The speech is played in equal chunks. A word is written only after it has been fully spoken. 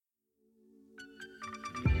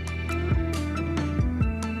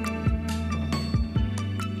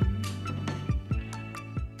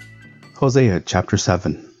Hosea chapter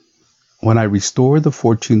 7. When I restore the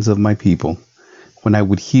fortunes of my people, when I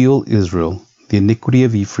would heal Israel, the iniquity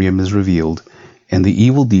of Ephraim is revealed, and the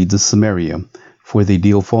evil deeds of Samaria, for they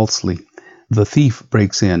deal falsely. The thief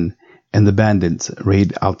breaks in, and the bandits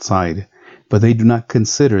raid outside, but they do not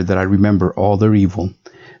consider that I remember all their evil.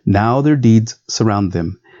 Now their deeds surround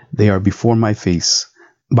them, they are before my face.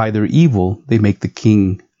 By their evil they make the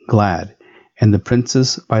king glad, and the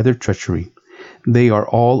princes by their treachery. They are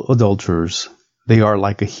all adulterers. They are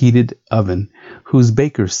like a heated oven, whose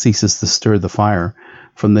baker ceases to stir the fire,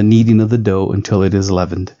 from the kneading of the dough until it is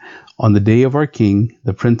leavened. On the day of our king,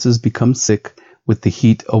 the princes become sick with the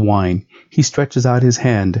heat of wine. He stretches out his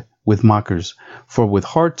hand with mockers, for with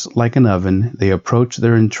hearts like an oven they approach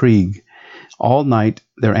their intrigue. All night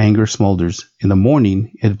their anger smolders. In the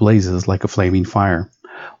morning it blazes like a flaming fire.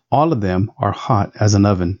 All of them are hot as an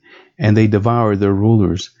oven, and they devour their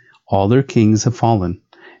rulers. All their kings have fallen,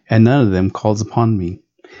 and none of them calls upon me.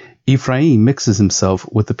 Ephraim mixes himself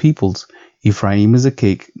with the peoples. Ephraim is a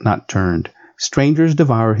cake not turned. Strangers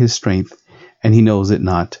devour his strength, and he knows it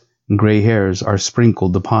not. Gray hairs are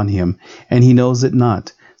sprinkled upon him, and he knows it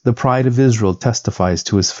not. The pride of Israel testifies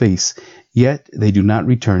to his face, yet they do not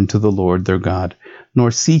return to the Lord their God,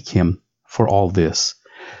 nor seek him for all this.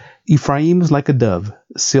 Ephraim is like a dove,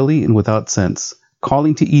 silly and without sense,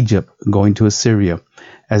 calling to Egypt, going to Assyria.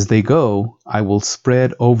 As they go, I will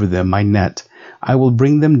spread over them my net. I will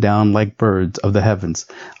bring them down like birds of the heavens.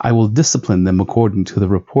 I will discipline them according to the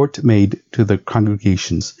report made to the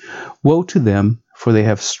congregations. Woe to them, for they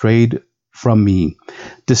have strayed from me.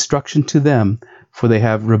 Destruction to them, for they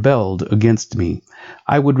have rebelled against me.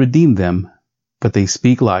 I would redeem them, but they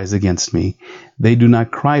speak lies against me. They do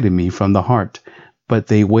not cry to me from the heart, but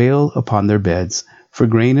they wail upon their beds. For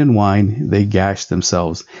grain and wine they gash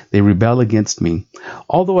themselves. They rebel against me.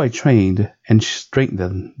 Although I trained and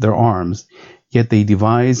strengthened their arms, yet they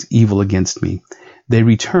devise evil against me. They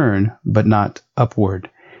return, but not upward.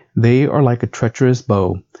 They are like a treacherous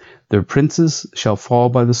bow. Their princes shall fall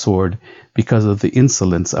by the sword because of the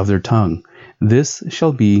insolence of their tongue. This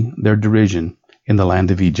shall be their derision in the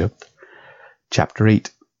land of Egypt. Chapter 8.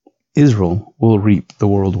 Israel will reap the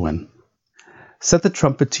whirlwind. Set the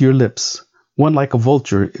trumpet to your lips. One like a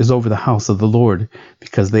vulture is over the house of the Lord,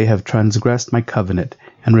 because they have transgressed my covenant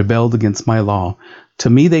and rebelled against my law. To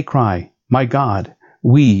me they cry, My God,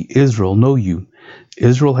 we, Israel, know you.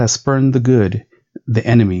 Israel has spurned the good. The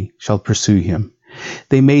enemy shall pursue him.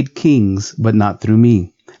 They made kings, but not through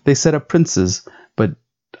me. They set up princes, but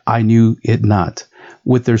I knew it not.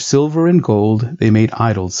 With their silver and gold they made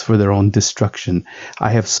idols for their own destruction.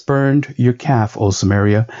 I have spurned your calf, O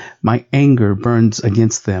Samaria. My anger burns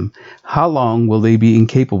against them. How long will they be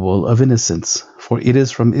incapable of innocence? For it is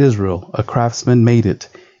from Israel, a craftsman made it.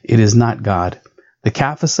 It is not God. The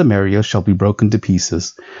calf of Samaria shall be broken to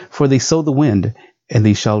pieces. For they sow the wind, and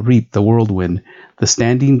they shall reap the whirlwind. The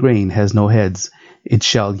standing grain has no heads. It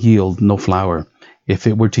shall yield no flour. If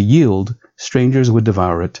it were to yield, strangers would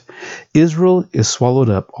devour it. Israel is swallowed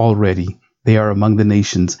up already. They are among the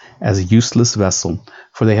nations as a useless vessel,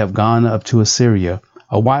 for they have gone up to Assyria,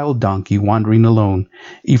 a wild donkey wandering alone.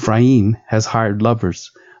 Ephraim has hired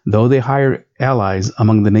lovers. Though they hire allies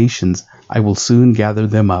among the nations, I will soon gather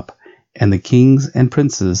them up, and the kings and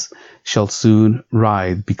princes shall soon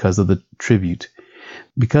writhe because of the tribute.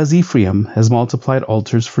 Because Ephraim has multiplied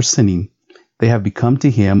altars for sinning, they have become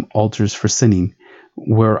to him altars for sinning.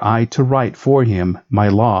 Were I to write for him my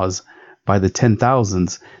laws by the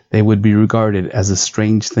 10,000s, they would be regarded as a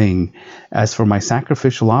strange thing. As for my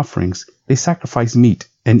sacrificial offerings, they sacrifice meat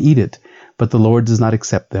and eat it, but the Lord does not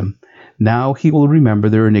accept them. Now he will remember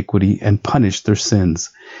their iniquity and punish their sins.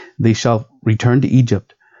 They shall return to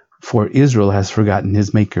Egypt, for Israel has forgotten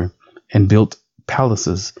his Maker, and built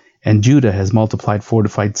palaces, and Judah has multiplied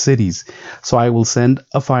fortified cities. So I will send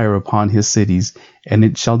a fire upon his cities, and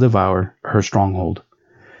it shall devour her stronghold.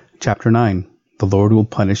 Chapter 9. The Lord will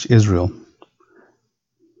punish Israel.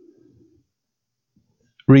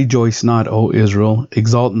 Rejoice not, O Israel,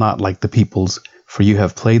 exult not like the peoples, for you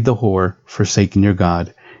have played the whore, forsaken your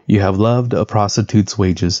God. You have loved a prostitute's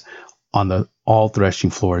wages on all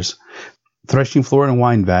threshing floors. Threshing floor and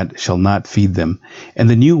wine vat shall not feed them, and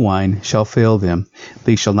the new wine shall fail them.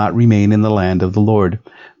 They shall not remain in the land of the Lord.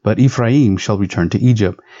 But Ephraim shall return to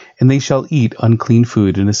Egypt, and they shall eat unclean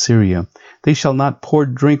food in Assyria. They shall not pour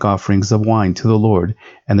drink offerings of wine to the Lord,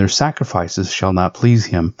 and their sacrifices shall not please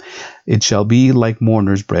him. It shall be like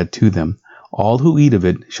mourners' bread to them. All who eat of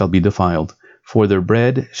it shall be defiled, for their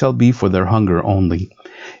bread shall be for their hunger only.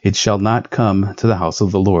 It shall not come to the house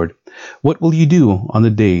of the Lord. What will you do on the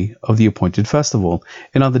day of the appointed festival,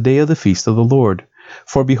 and on the day of the feast of the Lord?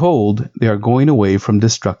 For behold, they are going away from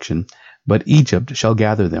destruction, but Egypt shall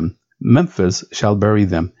gather them, Memphis shall bury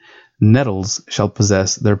them. Nettles shall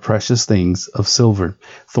possess their precious things of silver,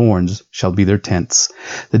 thorns shall be their tents.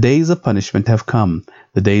 The days of punishment have come,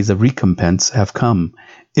 the days of recompense have come.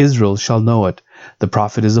 Israel shall know it. The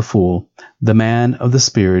prophet is a fool, the man of the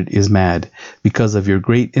spirit is mad, because of your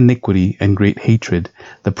great iniquity and great hatred.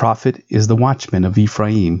 The prophet is the watchman of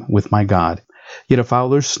Ephraim with my God. Yet a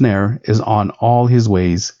fowler's snare is on all his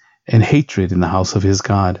ways, and hatred in the house of his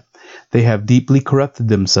God. They have deeply corrupted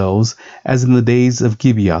themselves, as in the days of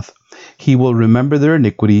Gibeath. He will remember their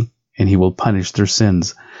iniquity, and he will punish their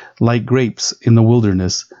sins. Like grapes in the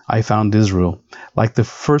wilderness, I found Israel. Like the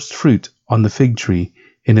first fruit on the fig tree,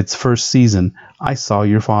 in its first season, I saw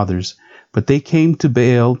your fathers. But they came to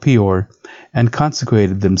Baal Peor, and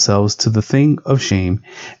consecrated themselves to the thing of shame,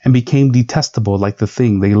 and became detestable like the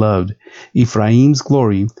thing they loved. Ephraim's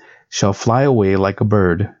glory shall fly away like a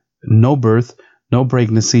bird. No birth, no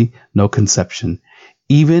pregnancy, no conception.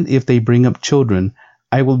 Even if they bring up children,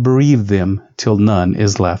 I will bereave them till none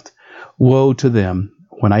is left. Woe to them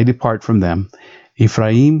when I depart from them.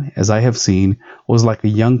 Ephraim, as I have seen, was like a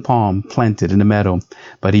young palm planted in a meadow,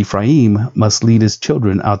 but Ephraim must lead his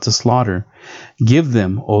children out to slaughter. Give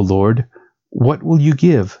them, O Lord, what will you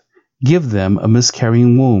give? Give them a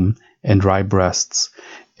miscarrying womb and dry breasts.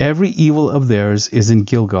 Every evil of theirs is in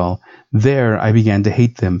Gilgal. There I began to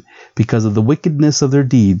hate them, because of the wickedness of their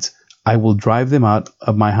deeds. I will drive them out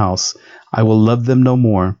of my house. I will love them no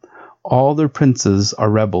more. All their princes are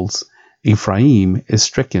rebels. Ephraim is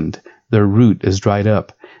stricken. Their root is dried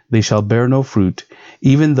up. They shall bear no fruit.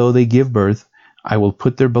 Even though they give birth, I will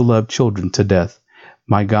put their beloved children to death.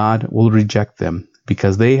 My God will reject them,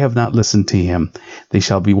 because they have not listened to him. They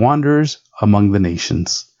shall be wanderers among the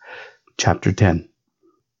nations. Chapter 10.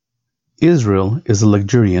 Israel is a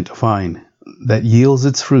luxuriant vine that yields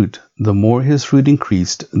its fruit. The more his fruit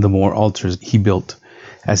increased, the more altars he built.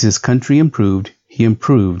 As his country improved, he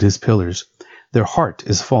improved his pillars. Their heart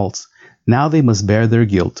is false. Now they must bear their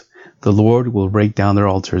guilt. The Lord will break down their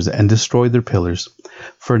altars and destroy their pillars.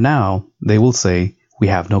 For now they will say, we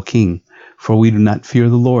have no king, for we do not fear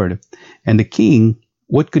the Lord. And a king,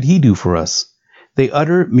 what could he do for us? They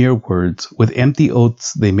utter mere words. With empty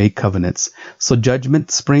oaths they make covenants. So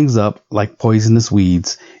judgment springs up like poisonous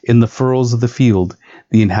weeds. In the furrows of the field,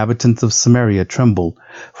 the inhabitants of Samaria tremble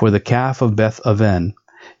for the calf of Beth Aven.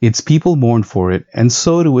 Its people mourn for it, and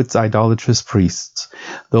so do its idolatrous priests,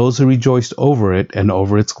 those who rejoiced over it and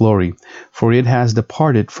over its glory, for it has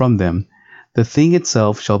departed from them. The thing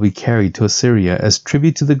itself shall be carried to Assyria as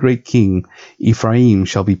tribute to the great king. Ephraim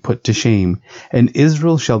shall be put to shame, and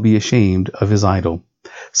Israel shall be ashamed of his idol.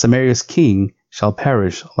 Samaria's king shall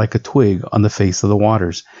perish like a twig on the face of the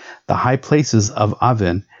waters. The high places of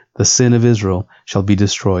Aven, the sin of Israel, shall be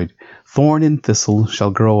destroyed. Thorn and thistle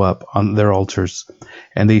shall grow up on their altars,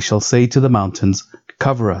 and they shall say to the mountains,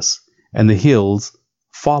 cover us, and the hills,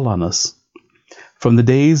 fall on us. From the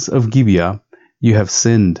days of Gibeah you have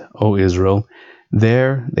sinned, O Israel.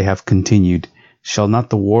 There they have continued. Shall not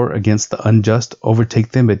the war against the unjust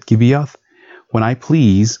overtake them at Gibeath? When I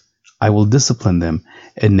please, I will discipline them,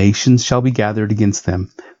 and nations shall be gathered against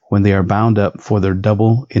them, when they are bound up for their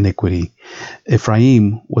double iniquity.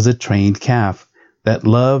 Ephraim was a trained calf that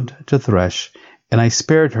loved to thresh, and I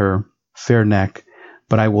spared her fair neck.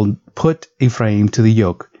 But I will put Ephraim to the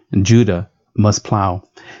yoke, and Judah must plow.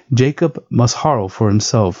 Jacob must harrow for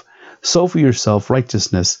himself. Sow for yourself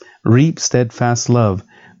righteousness, reap steadfast love.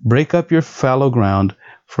 Break up your fallow ground,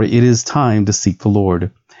 for it is time to seek the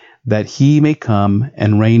Lord, that he may come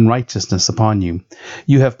and rain righteousness upon you.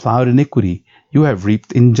 You have plowed iniquity, you have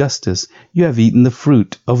reaped injustice, you have eaten the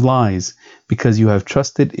fruit of lies, because you have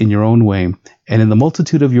trusted in your own way, and in the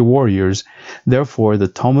multitude of your warriors. Therefore the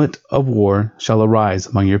tumult of war shall arise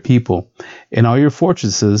among your people, and all your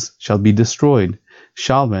fortresses shall be destroyed.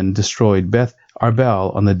 Shalman destroyed Beth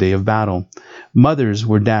Arbel on the day of battle. Mothers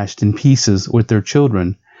were dashed in pieces with their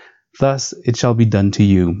children. Thus it shall be done to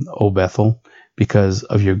you, O Bethel, because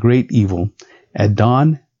of your great evil. At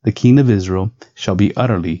dawn the king of Israel shall be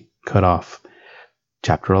utterly cut off.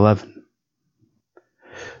 Chapter 11.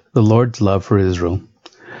 The Lord's love for Israel.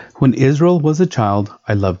 When Israel was a child,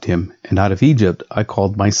 I loved him, and out of Egypt I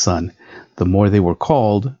called my son. The more they were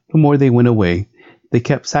called, the more they went away. They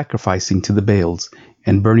kept sacrificing to the Baals,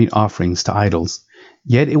 and burning offerings to idols.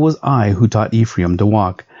 Yet it was I who taught Ephraim to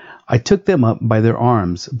walk. I took them up by their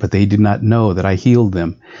arms, but they did not know that I healed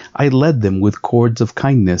them. I led them with cords of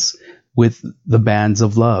kindness, with the bands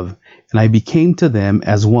of love, and I became to them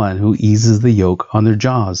as one who eases the yoke on their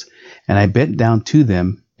jaws, and I bent down to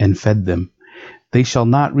them and fed them. They shall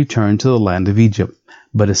not return to the land of Egypt,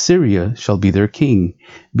 but Assyria shall be their king,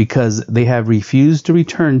 because they have refused to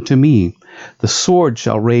return to me. The sword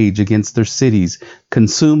shall rage against their cities,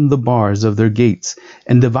 consume the bars of their gates,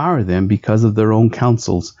 and devour them because of their own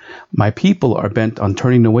counsels. My people are bent on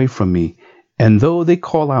turning away from me, and though they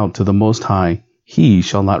call out to the Most High, he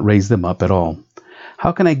shall not raise them up at all.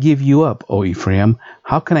 How can I give you up, O Ephraim?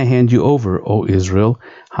 How can I hand you over, O Israel?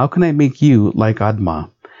 How can I make you like Admah?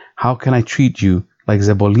 How can I treat you like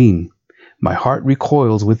Zebolim? My heart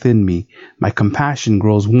recoils within me. My compassion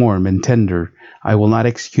grows warm and tender. I will not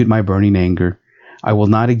execute my burning anger. I will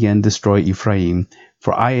not again destroy Ephraim,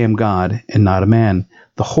 for I am God and not a man,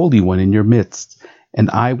 the Holy One in your midst, and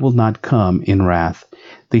I will not come in wrath.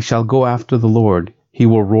 They shall go after the Lord. He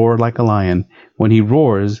will roar like a lion. When he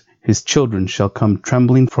roars, his children shall come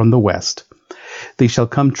trembling from the west. They shall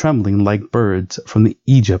come trembling like birds from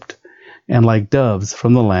Egypt, and like doves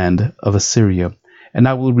from the land of Assyria. And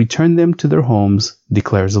I will return them to their homes,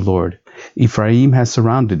 declares the Lord. Ephraim has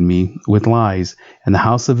surrounded me with lies, and the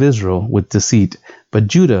house of Israel with deceit. But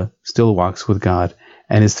Judah still walks with God,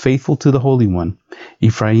 and is faithful to the Holy One.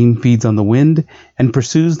 Ephraim feeds on the wind, and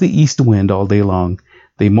pursues the east wind all day long.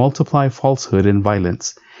 They multiply falsehood and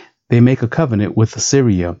violence. They make a covenant with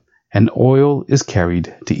Assyria, and oil is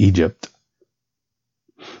carried to Egypt.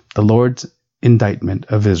 The Lord's indictment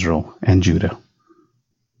of Israel and Judah.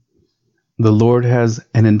 The Lord has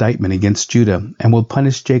an indictment against Judah, and will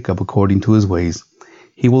punish Jacob according to his ways.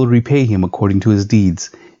 He will repay him according to his deeds.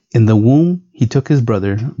 In the womb he took his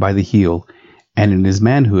brother by the heel, and in his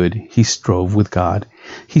manhood he strove with God.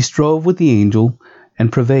 He strove with the angel,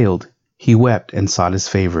 and prevailed. He wept and sought his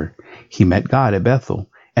favor. He met God at Bethel,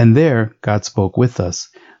 and there God spoke with us.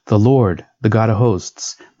 The Lord, the God of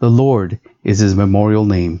hosts, the Lord is his memorial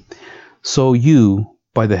name. So you,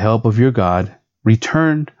 by the help of your God,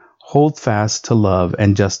 return, hold fast to love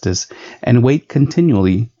and justice, and wait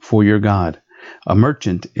continually for your God. A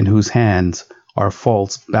merchant in whose hands are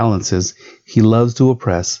false balances, he loves to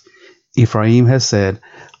oppress. Ephraim has said,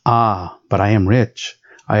 "Ah, but I am rich.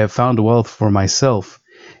 I have found wealth for myself.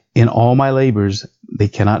 In all my labors they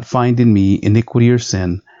cannot find in me iniquity or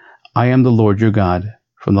sin. I am the Lord your God,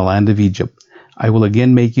 from the land of Egypt. I will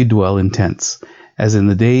again make you dwell in tents, as in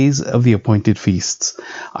the days of the appointed feasts.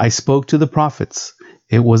 I spoke to the prophets.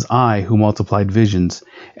 It was I who multiplied visions,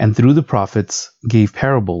 and through the prophets gave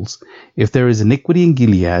parables. If there is iniquity in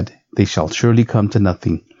Gilead, they shall surely come to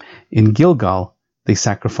nothing. In Gilgal they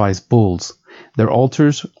sacrifice bulls. Their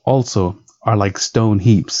altars also are like stone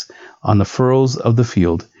heaps on the furrows of the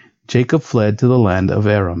field. Jacob fled to the land of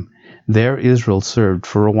Aram. There Israel served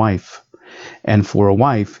for a wife, and for a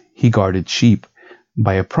wife he guarded sheep.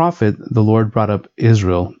 By a prophet the Lord brought up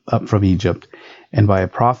Israel up from Egypt, and by a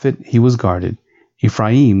prophet he was guarded.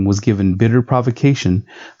 Ephraim was given bitter provocation,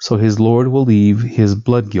 so his Lord will leave his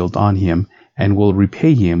blood guilt on him, and will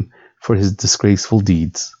repay him for his disgraceful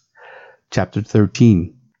deeds. Chapter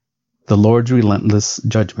 13. The Lord's relentless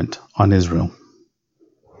judgment on Israel.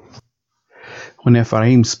 When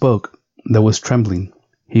Ephraim spoke, there was trembling.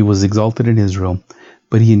 He was exalted in Israel,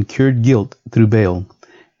 but he incurred guilt through Baal,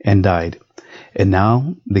 and died. And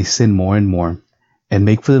now they sin more and more, and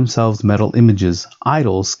make for themselves metal images,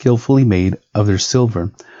 idols skillfully made of their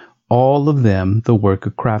silver, all of them the work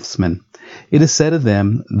of craftsmen. It is said of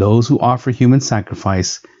them, those who offer human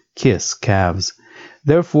sacrifice kiss calves.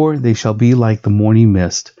 Therefore they shall be like the morning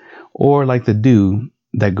mist, or like the dew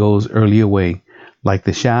that goes early away, like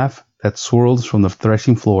the chaff that swirls from the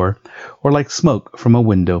threshing floor, or like smoke from a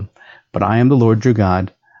window. But I am the Lord your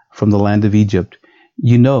God, from the land of Egypt.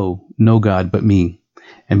 You know no God but me,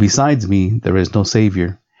 and besides me there is no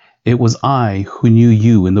Savior. It was I who knew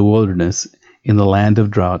you in the wilderness, in the land of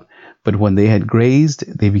drought. But when they had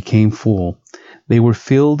grazed, they became full. They were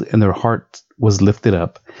filled, and their heart was lifted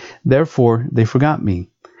up. Therefore they forgot me.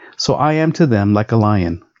 So I am to them like a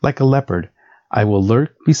lion, like a leopard. I will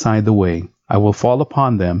lurk beside the way. I will fall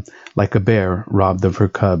upon them like a bear robbed of her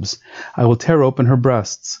cubs. I will tear open her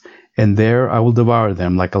breasts, and there I will devour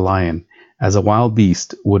them like a lion, as a wild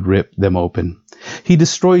beast would rip them open. He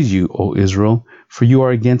destroys you, O Israel, for you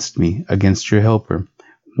are against me, against your helper.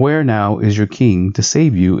 Where now is your king to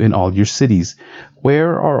save you in all your cities?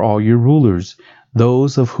 Where are all your rulers,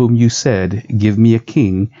 those of whom you said, give me a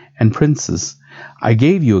king and princes? I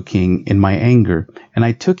gave you a king in my anger, and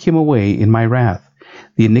I took him away in my wrath.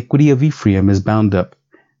 The iniquity of Ephraim is bound up.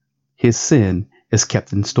 His sin is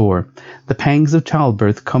kept in store. The pangs of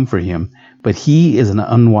childbirth come for him, but he is an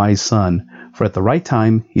unwise son, for at the right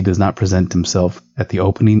time he does not present himself at the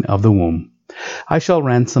opening of the womb. I shall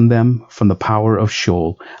ransom them from the power of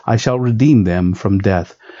Sheol. I shall redeem them from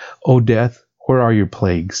death. O death, where are your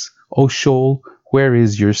plagues? O Sheol, where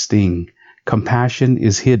is your sting? Compassion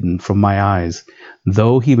is hidden from my eyes.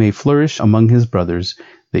 Though he may flourish among his brothers,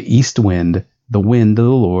 the east wind, the wind of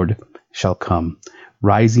the Lord, shall come,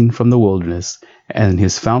 rising from the wilderness, and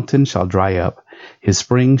his fountain shall dry up. His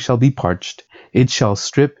spring shall be parched. It shall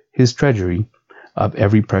strip his treasury of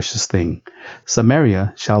every precious thing.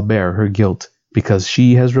 Samaria shall bear her guilt, because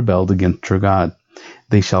she has rebelled against her God.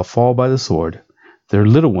 They shall fall by the sword. Their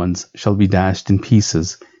little ones shall be dashed in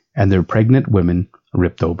pieces, and their pregnant women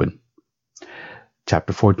ripped open.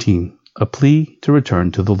 Chapter 14. A plea to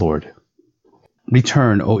return to the Lord.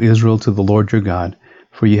 Return, O Israel, to the Lord your God,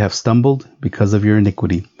 for ye have stumbled because of your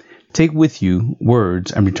iniquity. Take with you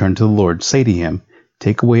words and return to the Lord. Say to him,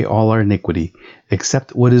 take away all our iniquity,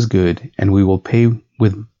 accept what is good, and we will pay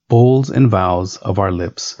with bulls and vows of our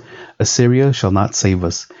lips. Assyria shall not save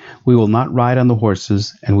us. We will not ride on the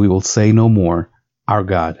horses, and we will say no more, our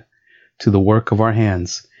God, to the work of our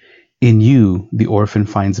hands. In you the orphan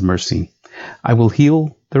finds mercy. I will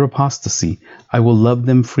heal their apostasy. I will love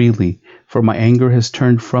them freely, for my anger has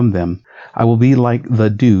turned from them. I will be like the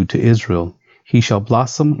dew to Israel. He shall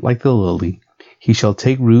blossom like the lily. He shall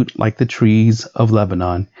take root like the trees of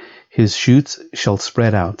Lebanon. His shoots shall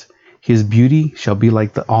spread out. His beauty shall be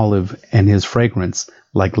like the olive, and his fragrance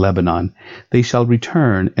like Lebanon. They shall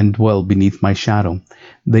return and dwell beneath my shadow.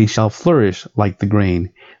 They shall flourish like the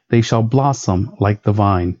grain. They shall blossom like the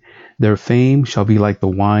vine. Their fame shall be like the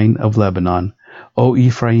wine of Lebanon. O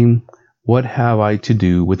Ephraim, what have I to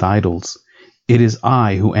do with idols? It is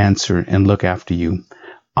I who answer and look after you.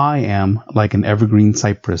 I am like an evergreen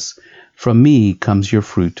cypress. From me comes your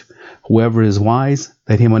fruit. Whoever is wise,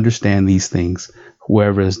 let him understand these things.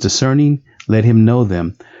 Whoever is discerning, let him know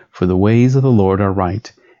them. For the ways of the Lord are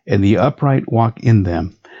right, and the upright walk in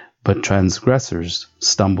them, but transgressors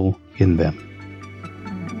stumble in them.